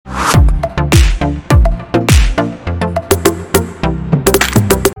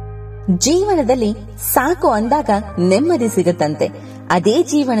ಜೀವನದಲ್ಲಿ ಸಾಕು ಅಂದಾಗ ನೆಮ್ಮದಿ ಸಿಗುತ್ತಂತೆ, ಅದೇ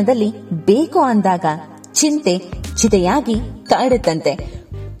ಜೀವನದಲ್ಲಿ ಬೇಕು ಅಂದಾಗ ಚಿಂತೆ ಚಿತೆಯಾಗಿ ಕಾಡುತ್ತಂತೆ.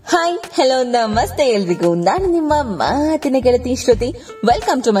 ಹಾಯ್, ಹಲೋ, ನಮಸ್ತೆ ಎಲ್ರಿಗೂ. ನಾನು ನಿಮ್ಮ ಮಾತಿನ ಗೆಳತಿ ಶ್ರುತಿ.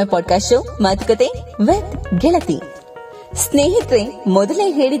 Welcome to my podcast show ಮಾತುಕತೆ ವಿತ್ ಗೆಳತಿ. ಸ್ನೇಹಿತರೆ, ಮೊದಲೇ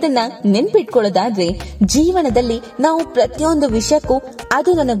ಹೇಳಿದನ್ನ ನೆನ್ಪಿಟ್ಕೊಳ್ಳೋದಾದ್ರೆ, ಜೀವನದಲ್ಲಿ ನಾವು ಪ್ರತಿಯೊಂದು ವಿಷಯಕ್ಕೂ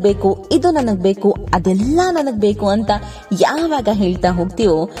ಅದು ನನಗ್ ಬೇಕು, ಇದು ನನಗ್ ಬೇಕು, ಅದೆಲ್ಲ ನನಗ್ ಬೇಕು ಅಂತ ಯಾವಾಗ ಹೇಳ್ತಾ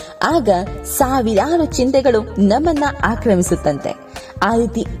ಹೋಗ್ತೀವೋ ಆಗ ಸಾವಿರಾರು ಚಿಂತೆಗಳು ನಮ್ಮನ್ನ ಆಕ್ರಮಿಸುತ್ತಂತೆ. ಆ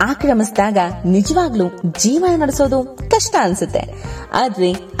ರೀತಿ ಆಕ್ರಮಿಸಿದಾಗ ನಿಜವಾಗ್ಲೂ ಜೀವನ ನಡೆಸೋದು ಕಷ್ಟ ಅನ್ಸುತ್ತೆ. ಆದ್ರೆ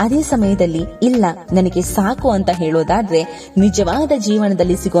ಅದೇ ಸಮಯದಲ್ಲಿ ಇಲ್ಲ, ನನಗೆ ಸಾಕು ಅಂತ ಹೇಳೋದಾದ್ರೆ ನಿಜವಾದ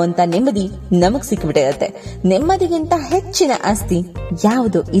ಜೀವನದಲ್ಲಿ ಸಿಗುವಂತ ನೆಮ್ಮದಿ ನಮಗ್ ಸಿಕ್ಕಿಬಿಟ್ಟಿರುತ್ತೆ. ನೆಮ್ಮದಿಗಿಂತ ಹೆಚ್ಚಿನ ಆಸ್ತಿ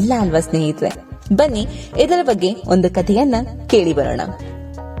ಯಾವುದು ಇಲ್ಲ ಅಲ್ವಾ ಸ್ನೇಹಿತರೆ? ಬನ್ನಿ ಇದರ ಬಗ್ಗೆ ಒಂದು ಕಥೆಯನ್ನ ಕೇಳಿ ಬರೋಣ.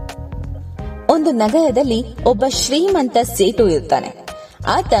 ಒಂದು ನಗರದಲ್ಲಿ ಒಬ್ಬ ಶ್ರೀಮಂತ ಸೇಟು ಇರ್ತಾನೆ.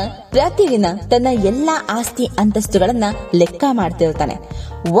 ಆತ ಪ್ರತಿದಿನ ತನ್ನ ಎಲ್ಲಾ ಆಸ್ತಿ ಅಂತಸ್ತುಗಳನ್ನ ಲೆಕ್ಕ ಮಾಡ್ತಿರ್ತಾನೆ.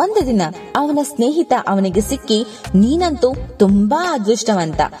 ಒಂದು ದಿನ ಅವನ ಸ್ನೇಹಿತ ಅವನಿಗೆ ಸಿಕ್ಕಿ, ನೀನಂತೂ ತುಂಬಾ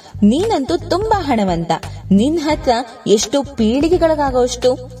ಅದೃಷ್ಟವಂತ, ನೀನಂತೂ ತುಂಬಾ ಹಣವಂತ, ನಿನ್ ಹತ್ರ ಎಷ್ಟು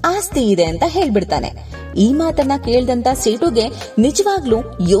ಪೀಳಿಗೆಗಳಿಗಾಗುವಷ್ಟು ಆಸ್ತಿ ಇದೆ ಅಂತ ಹೇಳ್ಬಿಡ್ತಾನೆ. ಈ ಮಾತನ್ನ ಕೇಳ್ದಂತ ಸೇಟುಗೆ ನಿಜವಾಗ್ಲೂ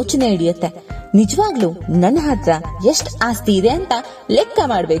ಯೋಚನೆ ಹಿಡಿಯುತ್ತೆ. ನಿಜವಾಗ್ಲೂ ನನ್ನ ಹತ್ರ ಎಷ್ಟು ಆಸ್ತಿ ಇದೆ ಅಂತ ಲೆಕ್ಕ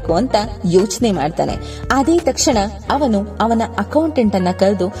ಮಾಡ್ಬೇಕು ಅಂತ ಯೋಚನೆ ಮಾಡ್ತಾನೆ. ಅದೇ ತಕ್ಷಣ ಅವನು ಅವನ ಅಕೌಂಟೆಂಟ್ ಅನ್ನ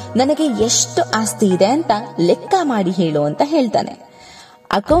ಕರೆದು, ನನಗೆ ಎಷ್ಟು ಆಸ್ತಿ ಇದೆ ಅಂತ ಲೆಕ್ಕ ಮಾಡಿ ಹೇಳು ಅಂತ ಹೇಳ್ತಾನೆ.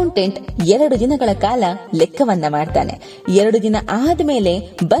 ಅಕೌಂಟೆಂಟ್ 2 ದಿನಗಳ ಕಾಲ ಲೆಕ್ಕವನ್ನ ಮಾಡ್ತಾನೆ. 2 ದಿನ ಆದ್ಮೇಲೆ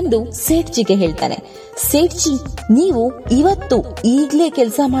ಬಂದು ಸೇಠ್ಜಿಗೆ ಹೇಳ್ತಾನೆ, ಸೇಠ್ಜಿ, ನೀವು ಇವತ್ತು ಈಗ್ಲೇ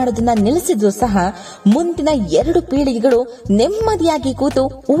ಕೆಲಸ ಮಾಡೋದನ್ನ ನಿಲ್ಲಿಸಿದ್ರು ಸಹ ಮುಂದಿನ 2 ಪೀಳಿಗೆಗಳು ನೆಮ್ಮದಿಯಾಗಿ ಕೂತು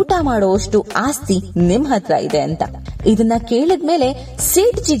ಊಟ ಮಾಡುವಷ್ಟು ಆಸ್ತಿ ನಿಮ್ ಹತ್ರ ಇದೆ ಅಂತ. ಇದನ್ನ ಕೇಳಿದ್ಮೇಲೆ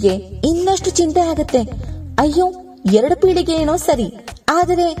ಸೇಠ್ಜಿಗೆ ಇನ್ನಷ್ಟು ಚಿಂತೆ ಆಗುತ್ತೆ. ಅಯ್ಯೋ, 2 ಪೀಳಿಗೆ ಏನೋ ಸರಿ,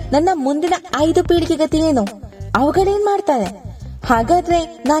 ಆದರೆ ನನ್ನ ಮುಂದಿನ 5 ಪೀಳಿಗೆ ಗತಿ ಏನು? ಅವುಗಳೇನ್ ಮಾಡ್ತಾರೆ? ಹಾಗಾದ್ರೆ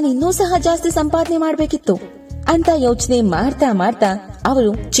ನಾನು ಇನ್ನೂ ಸಹ ಜಾಸ್ತಿ ಸಂಪಾದನೆ ಮಾಡ್ಬೇಕಿತ್ತು ಅಂತ ಯೋಚನೆ ಮಾಡ್ತಾ ಮಾಡ್ತಾ ಅವರು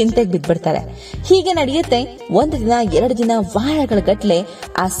ಚಿಂತೆಗೆ ಬಿದ್ಬಿಡ್ತಾರೆ. ಹೀಗೆ ನಡೆಯುತ್ತೆ 1 ದಿನ, 2 ದಿನ, ವಾರಗಳ ಗಟ್ಲೆ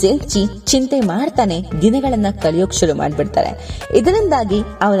ಆ ಸೇಠ್ಜಿ ಚಿಂತೆ ಮಾಡ್ತಾನೆ ದಿನಗಳನ್ನ ಕಳೆಯೋಕ್ ಶುರು ಮಾಡ್ಬಿಡ್ತಾರೆ. ಇದರಿಂದಾಗಿ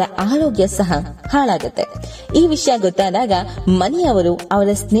ಅವರ ಆರೋಗ್ಯ ಸಹ ಹಾಳಾಗುತ್ತೆ. ಈ ವಿಷಯ ಗೊತ್ತಾದಾಗ ಮನೆಯವರು ಅವರ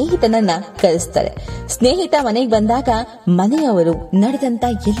ಸ್ನೇಹಿತನನ್ನ ಕರೆಸ್ತಾರೆ. ಸ್ನೇಹಿತ ಮನೆಗೆ ಬಂದಾಗ ಮನೆಯವರು ನಡೆದಂತ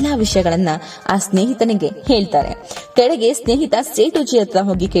ಎಲ್ಲಾ ವಿಷಯಗಳನ್ನ ಆ ಸ್ನೇಹಿತನಿಗೆ ಹೇಳ್ತಾರೆ. ಕಡೆಗೆ ಸ್ನೇಹಿತ ಸೇಠುಜಿ ಹತ್ರ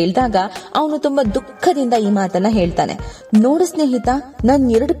ಹೋಗಿ ಕೇಳಿದಾಗ ಅವನು ತುಂಬಾ ದುಃಖದಿಂದ ಈ ಮಾತನ್ನ ಹೇಳ್ತಾನೆ. ನೋಡು ಸ್ನೇಹಿತ, ನನ್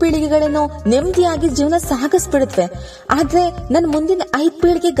 2 ಪೀಳಿಗೆಗಳೇನೋ ನೆಮ್ಮದಿಯಾಗಿ ಜೀವನ ಸಾಗಿಸ್ಬಿಡುತ್ತವೆ, ಆದ್ರೆ ನನ್ ಮುಂದಿನ 5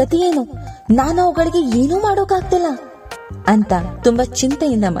 ಪೀಳಿಗೆ ಗತಿ ಏನು? ನಾನು ಅವುಗಳಿಗೆ ಏನೂ ಮಾಡೋಕಾಗ್ತಿಲ್ಲ ಅಂತ ತುಂಬಾ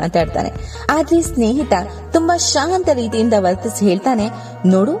ಚಿಂತೆಯಿಂದ ಮಾತಾಡ್ತಾನೆ. ಆದ್ರೆ ಸ್ನೇಹಿತ ತುಂಬಾ ಶಾಂತ ರೀತಿಯಿಂದ ವರ್ತಿಸಿ ಹೇಳ್ತಾನೆ,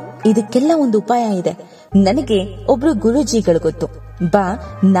 ನೋಡು, ಇದಕ್ಕೆಲ್ಲ ಒಂದು ಉಪಾಯ ಇದೆ. ನನಗೆ ಒಬ್ರು ಗುರುಜಿಗಳು ಗೊತ್ತು, ಬಾ,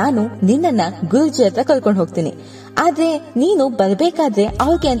 ನಾನು ನಿನ್ನನ್ನ ಗುರುಜಿ ಹತ್ರ ಕರ್ಕೊಂಡು ಹೋಗ್ತೀನಿ. ಆದ್ರೆ ನೀನು ಬರ್ಬೇಕಾದ್ರೆ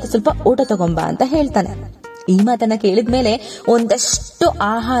ಅವ್ರಿಗೆ ಅಂತ ಸ್ವಲ್ಪ ಊಟ ತಗೊಂಬಾ ಅಂತ ಹೇಳ್ತಾನೆ. ಈ ಮಾತನ್ನ ಕೇಳಿದ್ಮೇಲೆ ಒಂದಷ್ಟು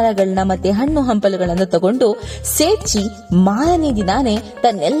ಆಹಾರಗಳನ್ನ ಮತ್ತೆ ಹಣ್ಣು ಹಂಪಲುಗಳನ್ನ ತಗೊಂಡು ಸೇಠ್ಜಿ ಮಾರನೇ ದಿನಾನೇ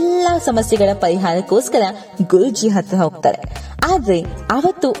ತನ್ನೆಲ್ಲಾ ಸಮಸ್ಯೆಗಳ ಪರಿಹಾರಕ್ಕೋಸ್ಕರ ಗುರುಜಿ ಹತ್ರ ಹೋಗ್ತಾರೆ. ಆದ್ರೆ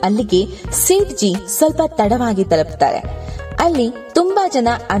ಅವತ್ತು ಅಲ್ಲಿಗೆ ಸೇಠ್ಜಿ ಸ್ವಲ್ಪ ತಡವಾಗಿ ತಲುಪ್ತಾರೆ. ಅಲ್ಲಿ ತುಂಬಾ ಜನ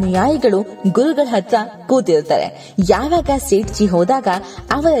ಅನುಯಾಯಿಗಳು ಗುರುಗಳ ಹತ್ರ ಕೂತಿರ್ತಾರೆ. ಯಾವಾಗ ಸೇಠ್ಜಿ ಹೋದಾಗ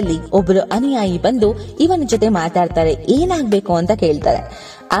ಅವರಲ್ಲಿ ಒಬ್ಬರು ಅನುಯಾಯಿ ಬಂದು ಇವನ ಜೊತೆ ಮಾತಾಡ್ತಾರೆ, ಏನಾಗ್ಬೇಕು ಅಂತ ಕೇಳ್ತಾರೆ.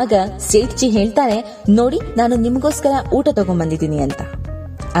 ಆಗ ಸೇಠ್ಜಿ ಹೇಳ್ತಾರೆ, ನೋಡಿ, ನಾನು ನಿಮಗೋಸ್ಕರ ಊಟ ತಗೊಂಡ್ಬಂದಿದ್ದೀನಿ ಅಂತ.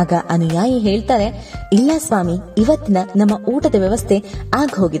 ಆಗ ಅನುಯಾಯಿ ಹೇಳ್ತಾರೆ, ಇಲ್ಲ ಸ್ವಾಮಿ, ಇವತ್ತಿನ ನಮ್ಮ ಊಟದ ವ್ಯವಸ್ಥೆ ಆಗ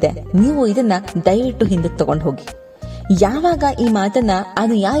ಹೋಗಿದೆ, ನೀವು ಇದನ್ನ ದಯವಿಟ್ಟು ಹಿಂದಕ್ಕೆ ತಗೊಂಡು ಹೋಗಿ. ಯಾವಾಗ ಈ ಮಾತನ್ನ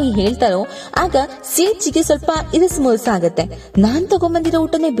ಅನುಯಾಯಿ ಹೇಳ್ತಾರೋ ಆಗ ಸೇಠ್ಜಿಗೆ ಸ್ವಲ್ಪ ಇರಿಸುಮುರುಸ ಆಗತ್ತೆ. ನಾನ್ ತಗೊಂಡ್ಬಂದಿರೋ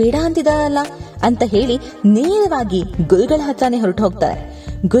ಊಟನೇ ಬೇಡ ಅಂತಿದಾರಲ್ಲ ಅಂತ ಹೇಳಿ ನೇರವಾಗಿ ಗುರುಗಳ ಹತ್ರನೇ ಹೊರಟು ಹೋಗ್ತಾರೆ.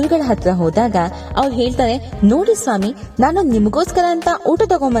 ಗುರುಗಳ ಹತ್ರ ಹೋದಾಗ ಅವ್ರು ಹೇಳ್ತಾರೆ, ನೋಡಿ ಸ್ವಾಮಿ, ನಾನು ನಿಮಗೋಸ್ಕರ ಅಂತ ಊಟ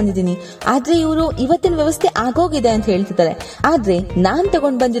ತಗೊಂಡ್ಬಂದಿದ್ದೀನಿ, ಆದ್ರೆ ಇವರು ಇವತ್ತಿನ ವ್ಯವಸ್ಥೆ ಆಗೋಗಿದೆ ಅಂತ ಹೇಳ್ತಿದ್ದಾರೆ. ಆದ್ರೆ ನಾನ್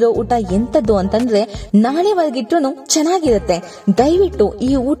ತಗೊಂಡ್ ಬಂದಿರೋ ಊಟ ಎಂತದ್ದು ಅಂತಂದ್ರೆ ನಾಳೆವರೆಗಿಟ್ರು ಚೆನ್ನಾಗಿರುತ್ತೆ, ದಯವಿಟ್ಟು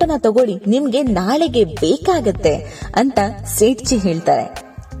ಈ ಊಟನ ತಗೊಳ್ಳಿ, ನಿಮ್ಗೆ ನಾಳೆಗೆ ಬೇಕಾಗತ್ತೆ ಅಂತ ಸೇಠ್ಜಿ ಹೇಳ್ತಾರೆ.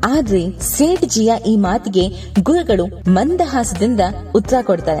 ಆದ್ರೆ ಸೇಠ್ಜಿಯ ಈ ಮಾತಿಗೆ ಗುರುಗಳು ಮಂದಹಾಸದಿಂದ ಉತ್ತರ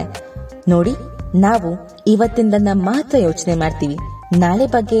ಕೊಡ್ತಾರೆ, ನೋಡಿ, ನಾವು ಇವತ್ತಿಂದನ್ನ ಮಾತ್ರ ಯೋಚನೆ ಮಾಡ್ತೀವಿ, ನಾಳೆ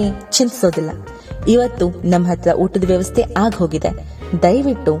ಬಗ್ಗೆ ಚಿಂತಿಸೋದಿಲ್ಲ. ಇವತ್ತು ನಮ್ಮ ಹತ್ರ ಊಟದ ವ್ಯವಸ್ಥೆ ಆಗ ಹೋಗಿದೆ,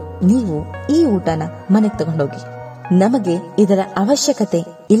 ದಯವಿಟ್ಟು ನೀವು ಈ ಊಟನ ಮನೆಗೆ ತಗೊಂಡೋಗಿ, ನಮಗೆ ಇದರ ಅವಶ್ಯಕತೆ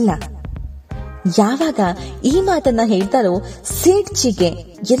ಇಲ್ಲ. ಯಾವಾಗ ಈ ಮಾತನ್ನ ಹೇಳ್ತಾರೋ ಸೇಠ್ಜಿಗೆ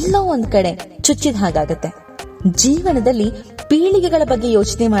ಎಲ್ಲೋ ಒಂದ್ ಕಡೆ ಚುಚ್ಚಿದ ಹಾಗಾಗತ್ತೆ. ಜೀವನದಲ್ಲಿ ಪೀಳಿಗೆಗಳ ಬಗ್ಗೆ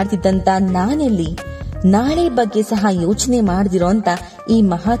ಯೋಚನೆ ಮಾಡ್ತಿದ್ದಂತ ನಾನೆಲ್ಲಿ ನಾಳೆ ಬಗ್ಗೆ ಸಹ ಯೋಚನೆ ಮಾಡ್ದಿರೋ ಅಂತ ಈ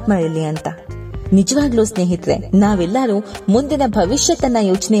ಮಹಾತ್ಮ ಎಲ್ಲಿ ಅಂತ. ನಿಜವಾಗ್ಲೂ ಸ್ನೇಹಿತರೆ, ನಾವೆಲ್ಲರೂ ಮುಂದಿನ ಭವಿಷ್ಯತನ್ನ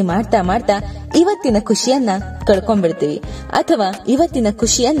ಯೋಚನೆ ಮಾಡ್ತಾ ಮಾಡ್ತಾ ಇವತ್ತಿನ ಖುಷಿಯನ್ನ ಕಳ್ಕೊಂಡ್ಬಿಡ್ತೀವಿ ಅಥವಾ ಇವತ್ತಿನ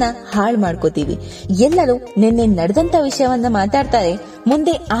ಖುಷಿಯನ್ನ ಹಾಳು ಮಾಡ್ಕೋತೀವಿ. ಎಲ್ಲರೂ ನಿನ್ನೆ ನಡೆದಂತ ವಿಷಯವನ್ನ ಮಾತಾಡ್ತಾರೆ,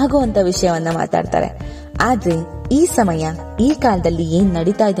 ಮುಂದೆ ಆಗುವಂತ ವಿಷಯವನ್ನ ಮಾತಾಡ್ತಾರೆ. ಆದ್ರೆ ಈ ಸಮಯ, ಈ ಕಾಲದಲ್ಲಿ ಏನ್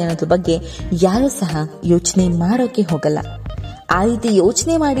ನಡೀತಾ ಇದೆ ಅನ್ನೋದ್ರ ಬಗ್ಗೆ ಯಾರೂ ಸಹ ಯೋಚನೆ ಮಾಡೋಕೆ ಹೋಗಲ್ಲ. ಆ ರೀತಿ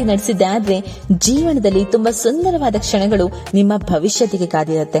ಯೋಚನೆ ಮಾಡಿ ನಡೆಸಿದ್ದೆ ಆದ್ರೆ ಜೀವನದಲ್ಲಿ ತುಂಬಾ ಸುಂದರವಾದ ಕ್ಷಣಗಳು ನಿಮ್ಮ ಭವಿಷ್ಯತೆಗೆ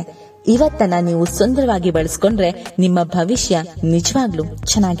ಕಾದಿರುತ್ತೆ. ಇವತ್ತನ್ನ ನೀವು ಸುಂದರವಾಗಿ ಬಳಸ್ಕೊಂಡ್ರೆ ನಿಮ್ಮ ಭವಿಷ್ಯ ನಿಜವಾಗ್ಲೂ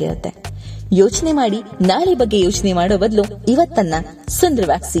ಚೆನ್ನಾಗಿರುತ್ತೆ. ಯೋಚನೆ ಮಾಡಿ, ನಾಳೆ ಬಗ್ಗೆ ಯೋಚನೆ ಮಾಡೋ ಬದಲು ಇವತ್ತನ್ನ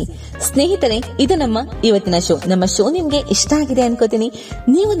ಸುಂದರವಾಗಿಸಿ. ಸ್ನೇಹಿತರೆ, ಇದು ನಮ್ಮ ಇವತ್ತಿನ ಶೋ. ನಮ್ಮ ಶೋ ನಿಮ್ಗೆ ಇಷ್ಟ ಆಗಿದೆ ಅನ್ಕೋತೀನಿ.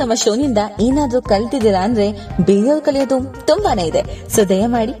 ನೀವು ನಮ್ಮ ಶೋನಿಂದ ಏನಾದ್ರೂ ಕಲ್ತಿದ್ದೀರಾ ಅಂದ್ರೆ ಬೇರೆಯವ್ರು ಕಲಿಯೋದು ತುಂಬಾನೇ ಇದೆ. ಸೊ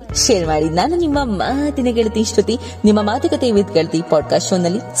ದಯಮಾಡಿ ಶೇರ್ ಮಾಡಿ. ನಾನು ನಿಮ್ಮ ಮಾತಿನ ಗೆಳತಿ ಶ್ರುತಿ, ನಿಮ್ಮ ಮಾತುಕತೆ ವಿತ್ ಗೆಳತಿ ಪಾಡ್ಕಾಸ್ಟ್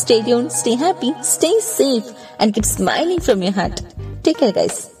ಶೋನಲ್ಲಿ. Stay tune, stay happy, stay safe and keep smiling from your heart. Take care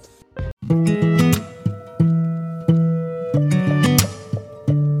guys.